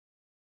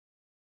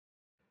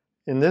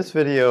In this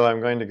video, I'm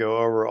going to go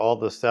over all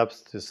the steps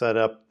to set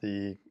up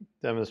the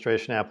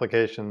demonstration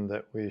application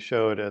that we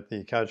showed at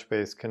the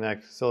Couchbase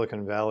Connect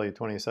Silicon Valley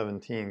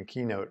 2017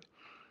 keynote.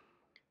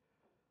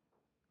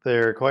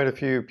 There are quite a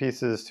few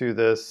pieces to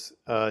this.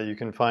 You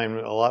can find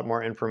a lot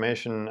more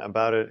information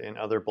about it in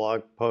other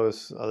blog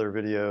posts, other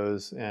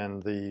videos,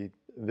 and the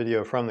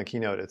video from the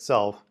keynote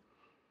itself.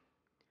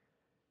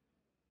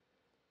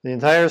 The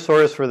entire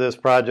source for this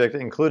project,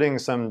 including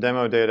some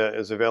demo data,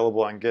 is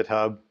available on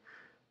GitHub.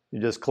 You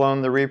just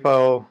clone the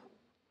repo,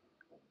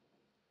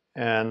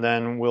 and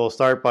then we'll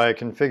start by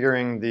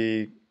configuring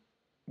the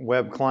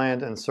web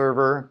client and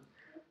server.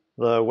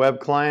 The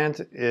web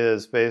client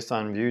is based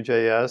on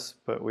Vue.js,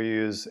 but we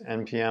use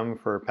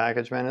npm for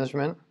package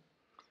management.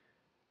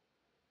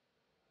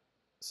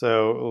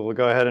 So we'll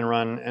go ahead and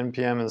run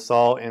npm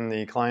install in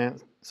the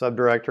client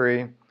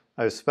subdirectory.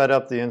 I've sped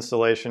up the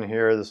installation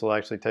here. This will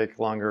actually take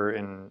longer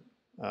in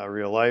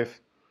real life.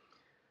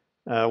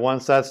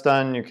 Once that's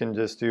done, you can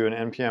just do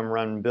an npm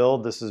run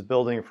build. This is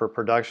building for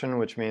production,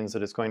 which means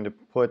that it's going to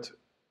put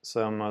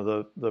some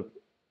of the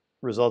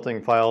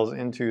resulting files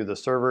into the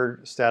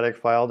server static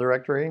file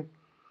directory.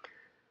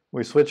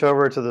 We switch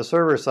over to the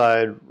server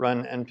side,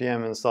 run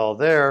npm install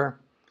there.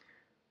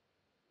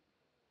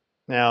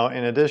 Now,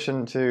 in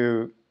addition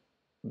to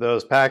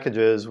those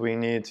packages, we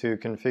need to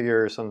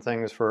configure some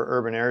things for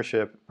Urban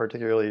Airship,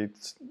 particularly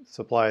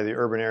supply the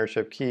Urban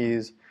Airship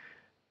keys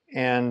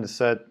and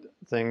set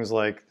things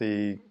like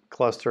the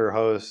cluster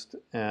host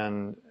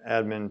and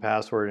admin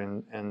password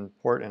and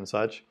port and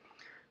such.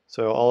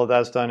 So all of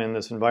that's done in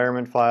this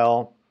environment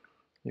file.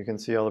 You can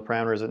see all the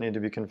parameters that need to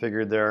be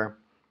configured there.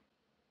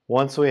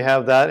 Once we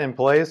have that in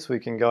place, we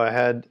can go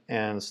ahead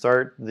and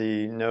start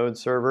the Node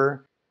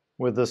server.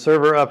 With the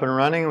server up and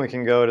running, we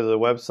can go to the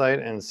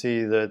website and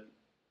see that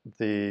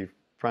the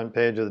front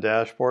page of the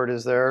dashboard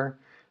is there,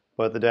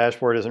 but the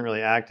dashboard isn't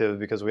really active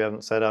because we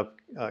haven't set up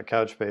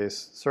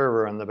Couchbase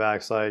server on the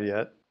back side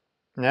yet.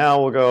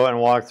 Now we'll go and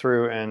walk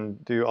through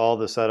and do all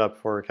the setup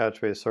for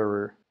Couchbase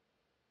server.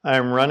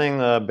 I'm running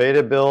the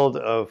beta build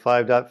of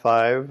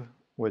 5.5,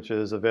 which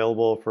is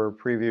available for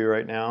preview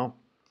right now.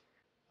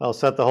 I'll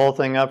set the whole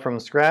thing up from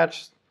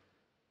scratch.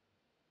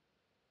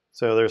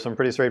 So there's some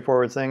pretty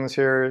straightforward things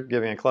here,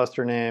 giving a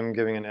cluster name,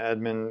 giving an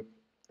admin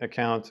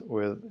account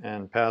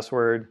and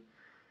password,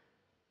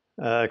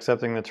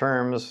 accepting the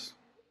terms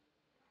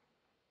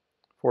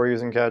for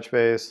using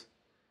Couchbase.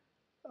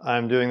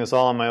 I'm doing this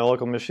all on my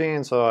local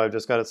machine, so I've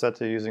just got it set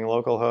to using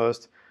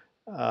localhost.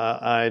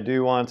 I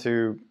do want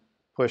to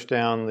push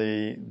down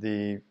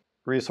the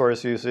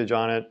resource usage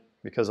on it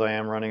because I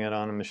am running it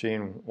on a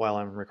machine while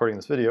I'm recording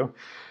this video.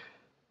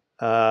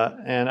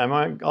 And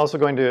I'm also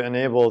going to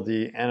enable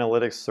the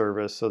analytics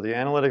service. So the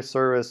analytics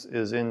service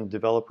is in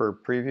developer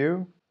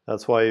preview.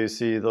 That's why you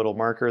see the little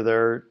marker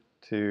there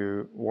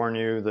to warn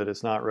you that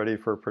it's not ready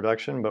for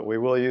production, but we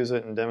will use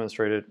it and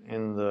demonstrate it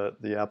in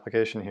the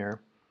application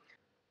here.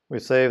 We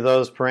save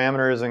those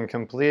parameters and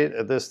complete.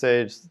 At this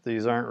stage,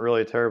 these aren't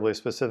really terribly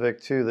specific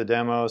to the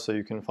demo, so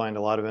you can find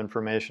a lot of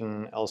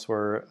information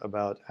elsewhere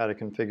about how to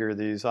configure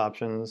these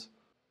options.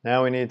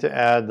 Now we need to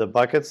add the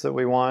buckets that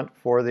we want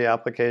for the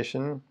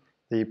application.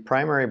 The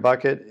primary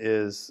bucket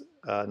is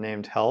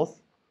named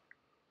Health.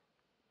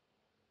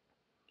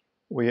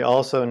 We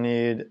also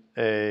need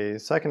a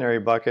secondary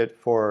bucket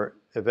for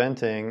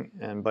eventing,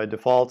 and by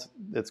default,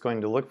 it's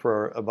going to look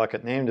for a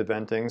bucket named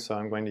eventing, so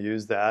I'm going to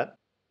use that.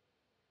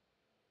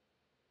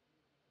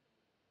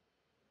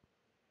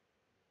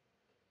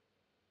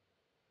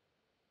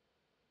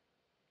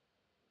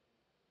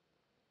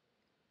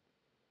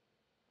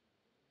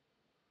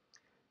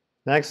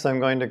 Next, I'm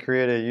going to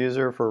create a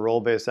user for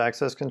role-based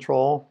access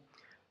control.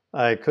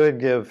 I could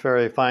give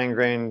very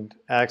fine-grained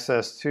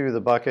access to the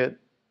bucket.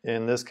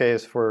 In this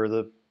case, for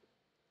the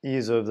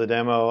ease of the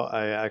demo,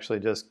 I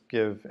actually just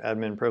give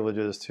admin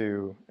privileges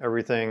to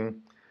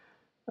everything.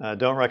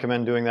 Don't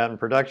recommend doing that in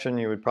production.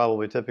 You would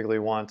probably typically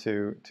want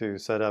to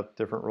set up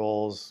different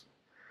roles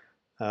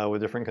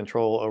with different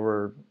control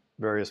over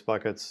various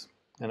buckets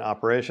and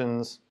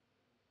operations.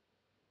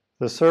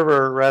 The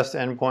server REST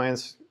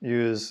endpoints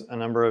use a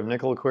number of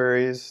nickel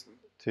queries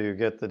to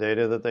get the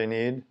data that they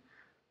need.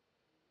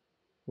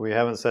 We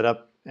haven't set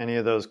up any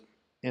of those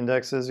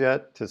indexes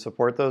yet to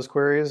support those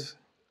queries.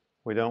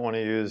 We don't want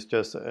to use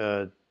just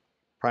a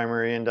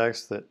primary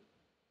index. That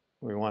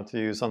we want to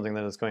use something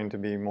that is going to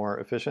be more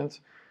efficient.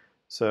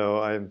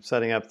 So I'm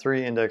setting up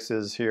 3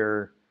 indexes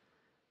here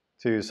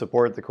to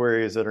support the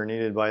queries that are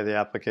needed by the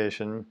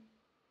application.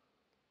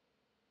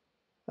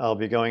 I'll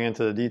be going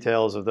into the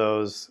details of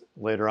those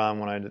later on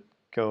when I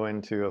go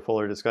into a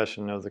fuller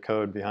discussion of the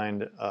code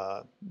behind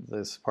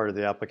this part of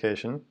the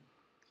application.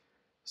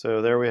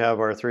 So there we have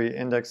our 3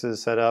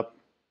 indexes set up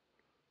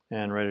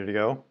and ready to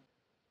go.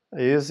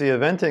 I use the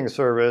eventing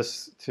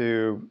service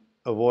to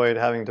avoid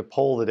having to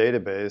pull the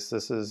database.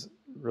 This is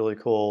really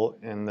cool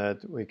in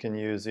that we can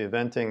use the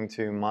eventing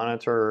to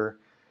monitor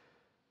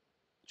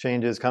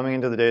changes coming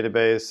into the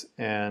database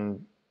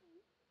and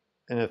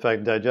in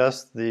effect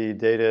digest the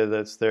data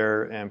that's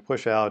there and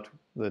push out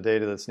the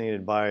data that's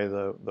needed by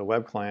the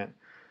web client.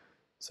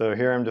 So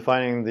here I'm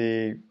defining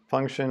the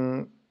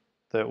function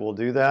that will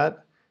do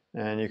that,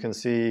 and you can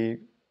see,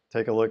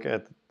 take a look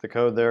at the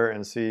code there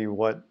and see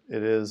what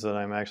it is that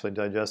I'm actually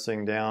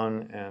digesting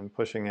down and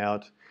pushing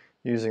out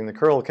using the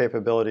curl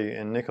capability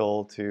in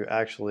Nickel to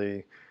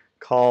actually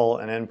call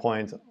an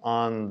endpoint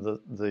on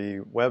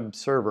the web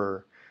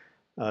server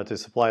to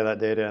supply that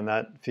data, and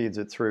that feeds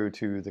it through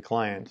to the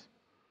client.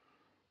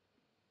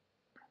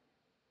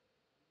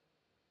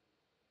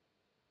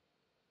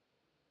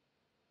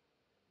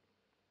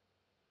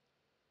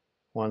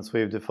 Once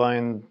we've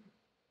defined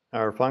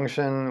our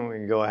function, we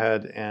can go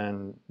ahead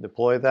and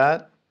deploy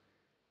that,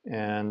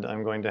 and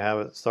I'm going to have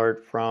it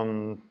start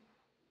from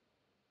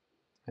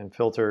and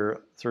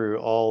filter through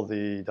all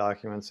the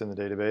documents in the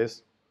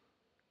database.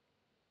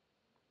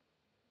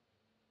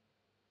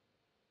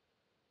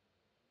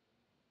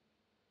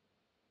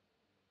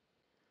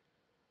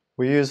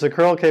 We use the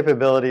curl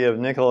capability of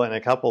Nickel in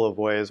a couple of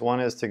ways. One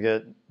is to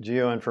get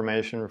geo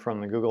information from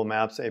the Google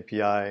Maps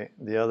API.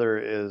 The other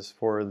is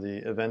for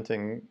the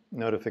eventing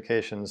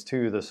notifications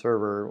to the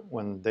server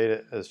when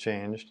data has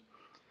changed.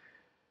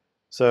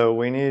 So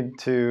we need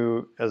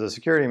to, as a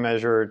security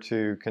measure,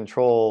 to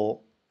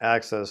control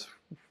access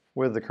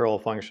with the curl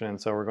function,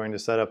 and so we're going to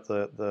set up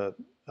the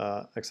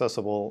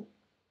accessible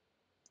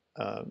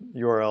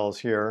URLs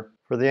here.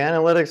 For the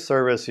analytics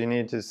service, you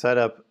need to set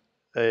up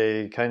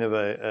a kind of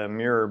a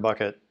mirror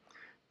bucket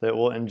that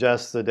will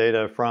ingest the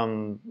data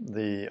from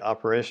the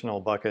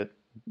operational bucket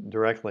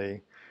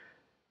directly.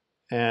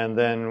 And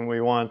then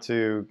we want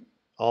to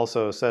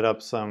also set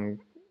up some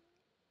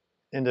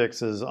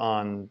indexes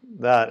on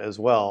that as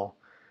well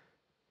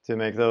to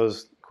make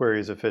those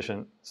queries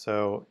efficient.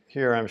 So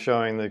here I'm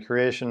showing the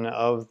creation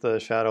of the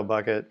shadow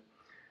bucket,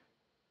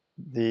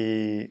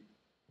 the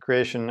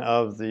creation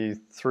of the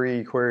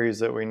 3 queries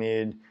that we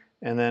need,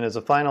 and then as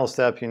a final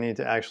step, you need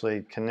to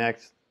actually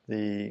connect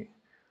the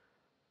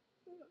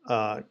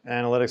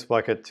analytics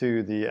bucket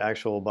to the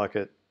actual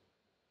bucket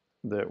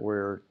that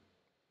we're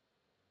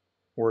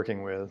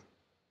working with.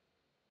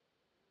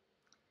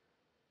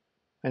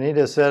 I need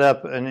to set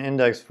up an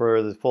index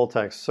for the full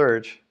text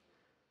search.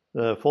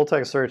 The full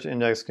text search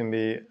index can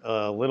be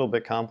a little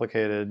bit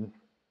complicated,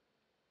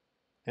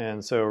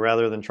 and so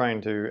rather than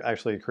trying to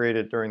actually create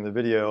it during the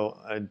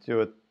video, I do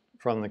it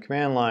from the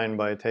command line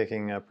by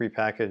taking a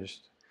prepackaged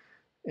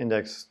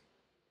index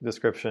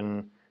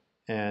description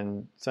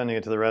and sending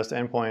it to the REST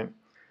endpoint.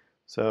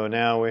 So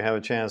now we have a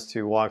chance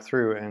to walk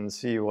through and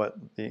see what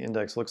the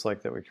index looks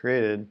like that we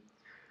created.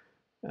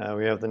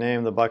 We have the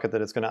name, the bucket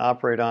that it's going to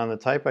operate on, the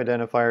type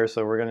identifier,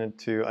 so we're going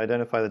to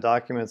identify the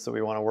documents that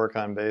we want to work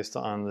on based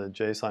on the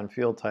JSON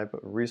field type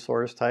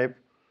resource type.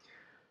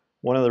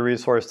 One of the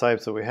resource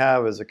types that we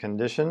have is a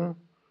condition.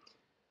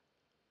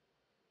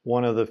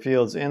 One of the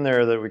fields in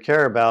there that we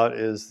care about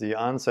is the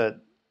onset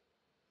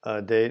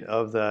date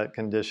of that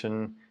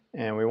condition,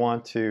 and we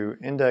want to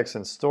index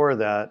and store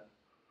that,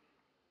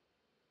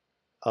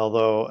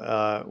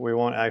 although we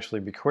won't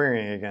actually be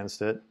querying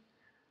against it.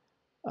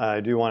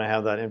 I do want to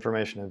have that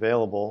information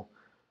available.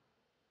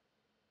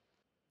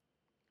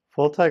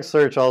 Full text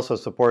search also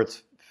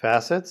supports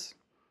facets.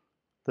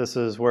 This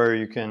is where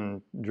you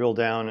can drill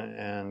down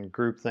and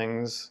group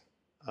things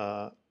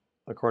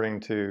according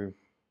to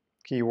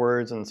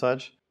keywords and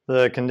such.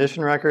 The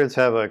condition records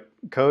have a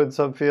code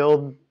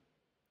subfield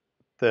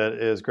that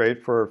is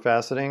great for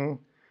faceting.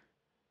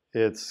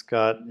 It's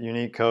got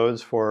unique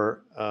codes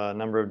for a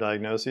number of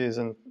diagnoses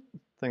and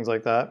things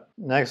like that.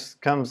 Next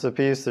comes the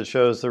piece that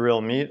shows the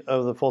real meat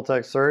of the full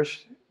text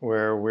search,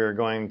 where we're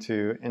going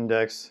to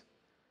index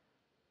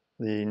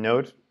the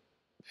note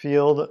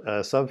field,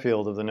 a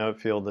subfield of the note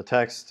field, the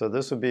text. So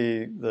this would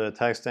be the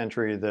text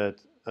entry that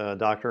a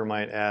doctor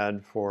might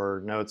add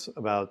for notes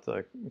about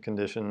the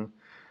condition.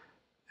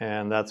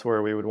 And that's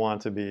where we would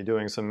want to be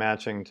doing some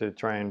matching to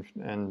try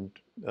and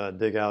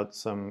dig out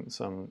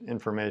some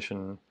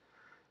information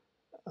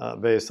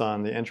based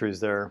on the entries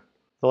there.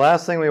 The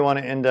last thing we want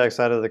to index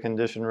out of the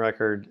condition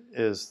record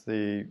is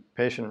the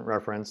patient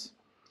reference.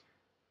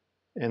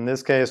 In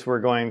this case, we're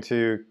going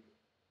to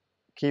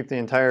keep the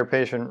entire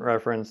patient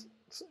reference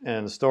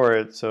and store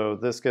it. So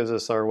this gives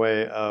us our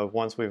way of,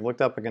 once we've looked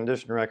up a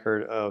condition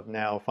record, of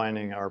now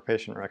finding our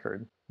patient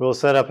record. We'll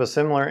set up a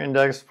similar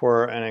index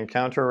for an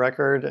encounter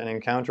record. An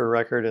encounter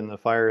record in the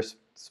FHIR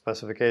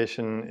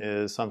specification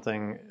is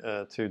something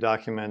to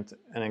document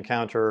an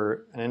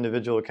encounter, an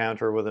individual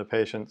encounter with a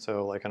patient,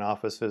 so like an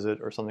office visit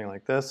or something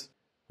like this.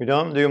 We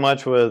don't do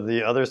much with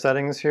the other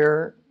settings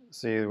here.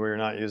 See, we're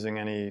not using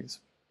any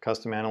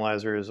custom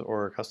analyzers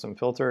or custom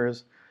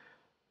filters.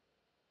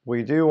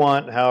 We do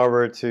want,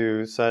 however,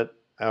 to set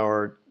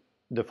our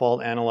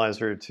default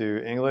analyzer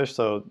to English.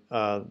 So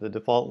the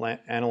default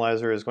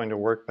analyzer is going to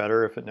work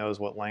better if it knows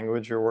what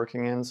language you're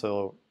working in.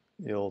 So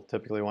you'll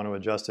typically want to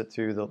adjust it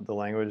to the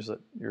language that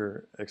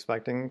you're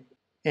expecting.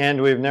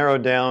 And we've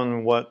narrowed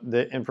down what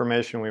the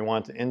information we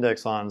want to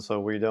index on,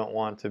 so we don't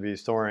want to be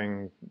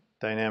storing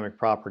dynamic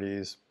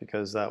properties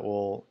because that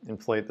will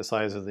inflate the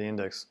size of the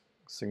index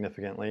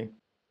significantly.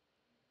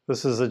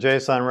 This is a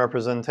JSON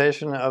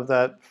representation of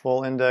that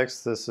full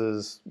index. This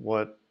is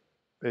what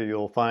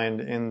you'll find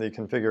in the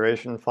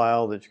configuration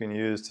file that you can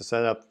use to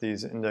set up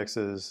these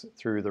indexes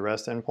through the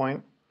REST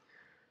endpoint.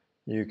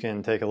 You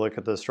can take a look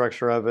at the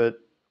structure of it.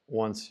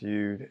 Once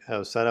you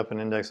have set up an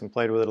index and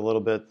played with it a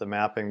little bit, the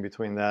mapping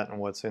between that and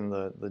what's in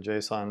the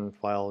JSON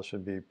file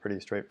should be pretty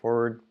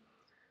straightforward.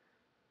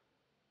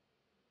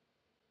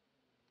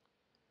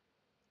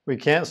 We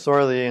can't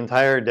store the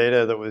entire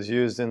data that was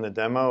used in the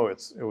demo.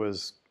 It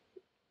was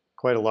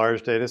quite a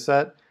large data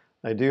set.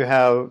 I do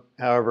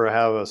however,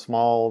 have a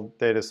small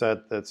data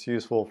set that's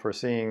useful for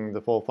seeing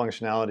the full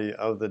functionality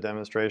of the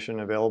demonstration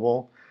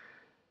available.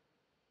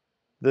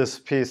 This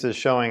piece is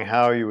showing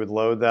how you would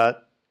load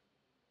that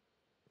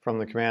from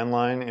the command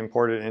line,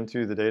 import it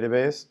into the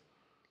database.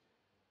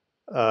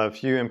 A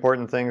few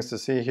important things to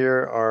see here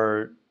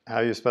are how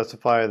you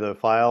specify the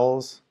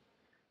files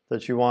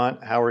that you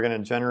want, how we're going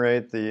to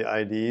generate the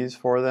IDs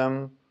for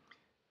them,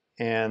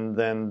 and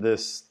then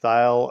this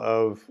style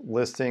of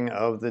listing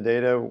of the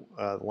data,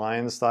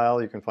 line style.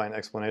 You can find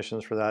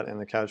explanations for that in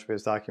the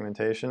Couchbase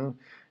documentation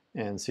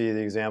and see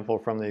the example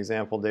from the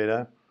example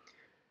data.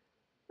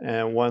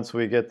 And once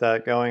we get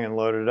that going and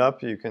loaded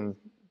up, you can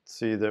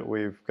see that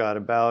we've got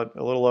about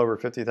a little over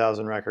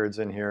 50,000 records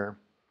in here.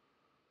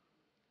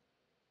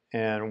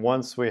 And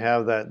once we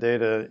have that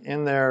data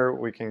in there,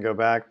 we can go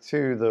back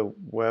to the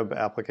web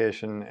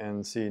application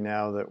and see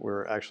now that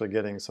we're actually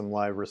getting some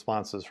live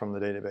responses from the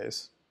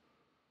database.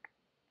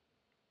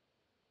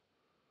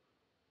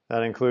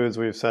 That includes,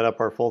 we've set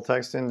up our full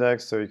text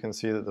index, so you can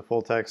see that the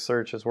full text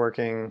search is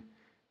working.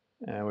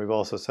 And we've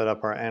also set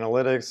up our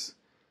analytics,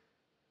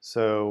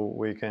 so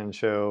we can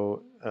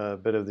show a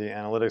bit of the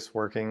analytics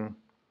working.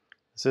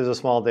 This is a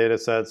small data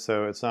set,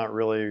 so it's not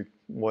really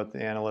what the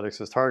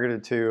analytics is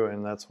targeted to,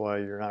 and that's why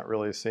you're not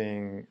really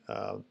seeing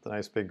the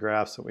nice big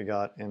graphs that we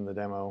got in the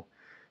demo.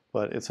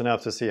 But it's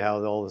enough to see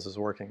how all this is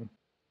working.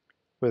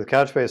 With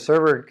Couchbase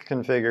Server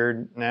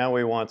configured, now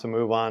we want to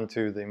move on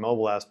to the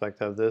mobile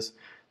aspect of this.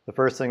 The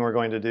first thing we're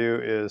going to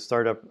do is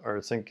start up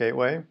our sync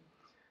gateway.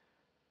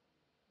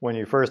 When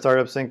you first start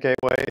up sync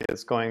gateway,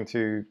 it's going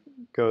to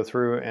go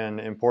through and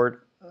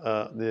import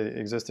the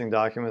existing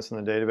documents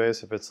in the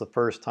database if it's the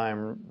first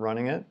time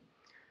running it.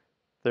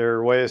 There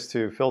are ways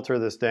to filter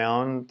this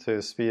down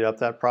to speed up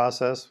that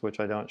process, which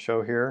I don't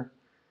show here.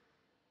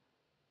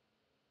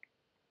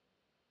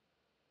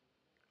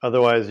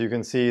 Otherwise, you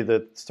can see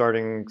that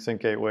starting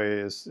sync gateway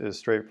is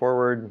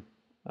straightforward.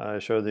 I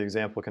showed the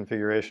example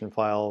configuration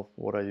file,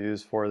 what I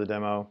used for the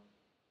demo.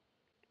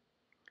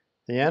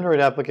 The Android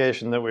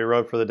application that we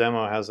wrote for the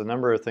demo has a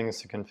number of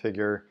things to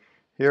configure.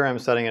 Here I'm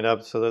setting it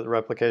up so that the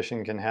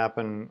replication can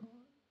happen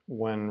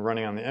when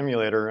running on the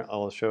emulator.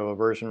 I'll show a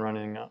version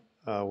running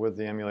with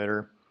the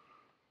emulator.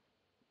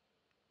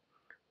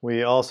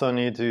 We also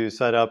need to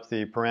set up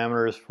the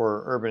parameters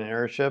for Urban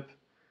Airship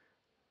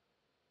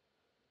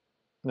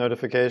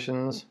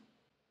notifications.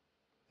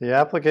 The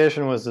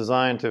application was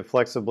designed to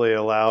flexibly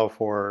allow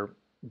for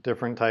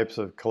different types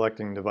of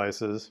collecting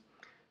devices.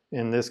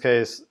 In this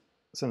case,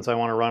 since I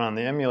want to run on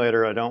the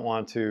emulator, I don't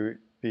want to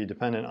be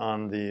dependent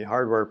on the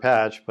hardware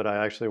patch, but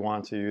I actually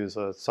want to use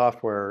a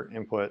software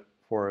input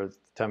for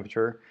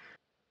temperature.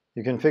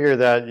 You configure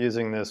that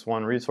using this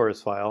one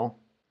resource file.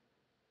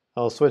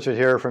 I'll switch it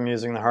here from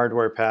using the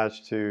hardware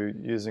patch to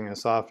using a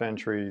soft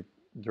entry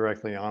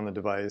directly on the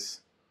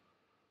device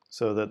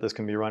so that this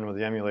can be run with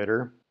the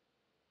emulator.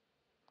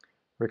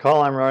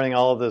 Recall I'm running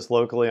all of this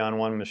locally on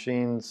one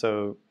machine,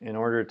 so in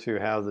order to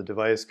have the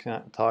device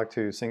talk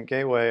to Sync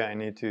Gateway, I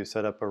need to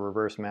set up a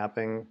reverse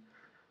mapping.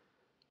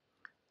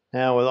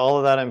 Now with all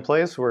of that in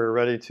place, we're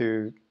ready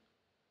to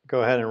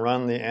go ahead and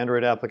run the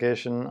Android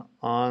application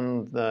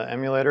on the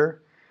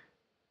emulator.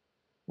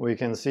 We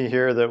can see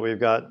here that we've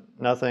got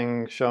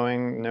nothing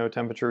showing, no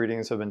temperature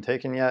readings have been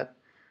taken yet.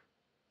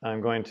 I'm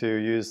going to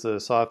use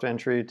the soft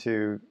entry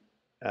to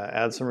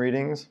add some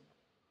readings.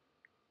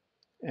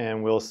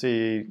 And we'll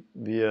see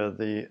via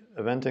the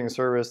eventing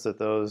service that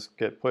those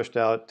get pushed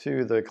out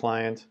to the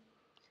client.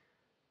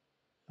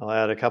 I'll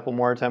add a couple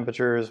more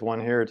temperatures,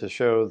 one here to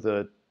show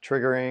the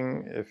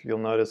triggering. If you'll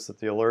notice that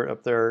the alert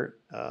up there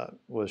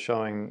was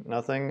showing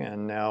nothing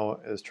and now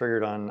is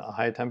triggered on a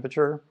high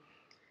temperature.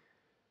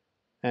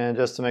 And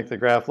just to make the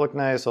graph look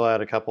nice, I'll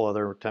add a couple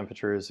other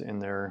temperatures in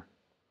there.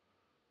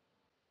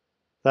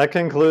 That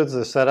concludes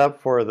the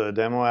setup for the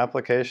demo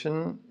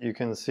application. You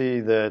can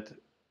see that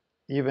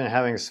even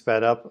having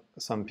sped up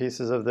some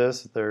pieces of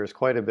this, there's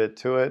quite a bit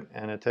to it,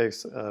 and it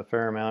takes a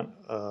fair amount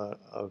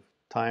of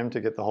time to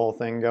get the whole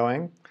thing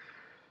going.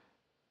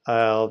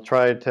 I'll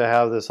try to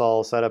have this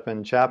all set up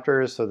in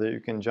chapters so that you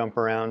can jump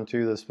around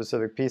to the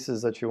specific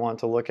pieces that you want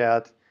to look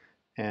at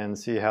and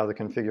see how the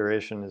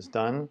configuration is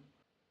done.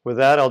 With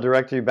that, I'll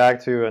direct you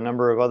back to a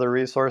number of other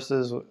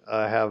resources.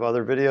 I have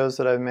other videos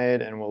that I've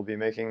made, and we'll be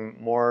making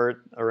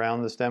more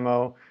around this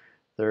demo.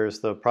 There's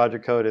the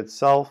project code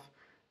itself.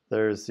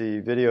 There's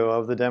the video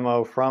of the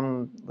demo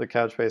from the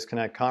Couchbase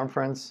Connect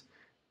conference,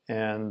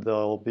 and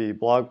there'll be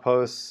blog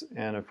posts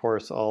and of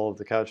course all of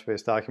the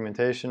Couchbase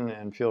documentation,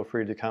 and feel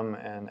free to come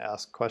and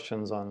ask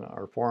questions on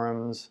our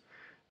forums.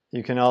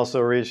 You can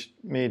also reach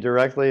me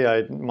directly.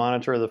 I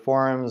monitor the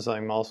forums.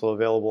 I'm also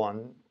available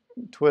on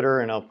Twitter,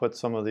 and I'll put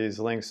some of these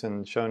links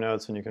in show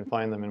notes, and you can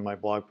find them in my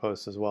blog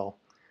posts as well.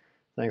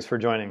 Thanks for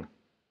joining.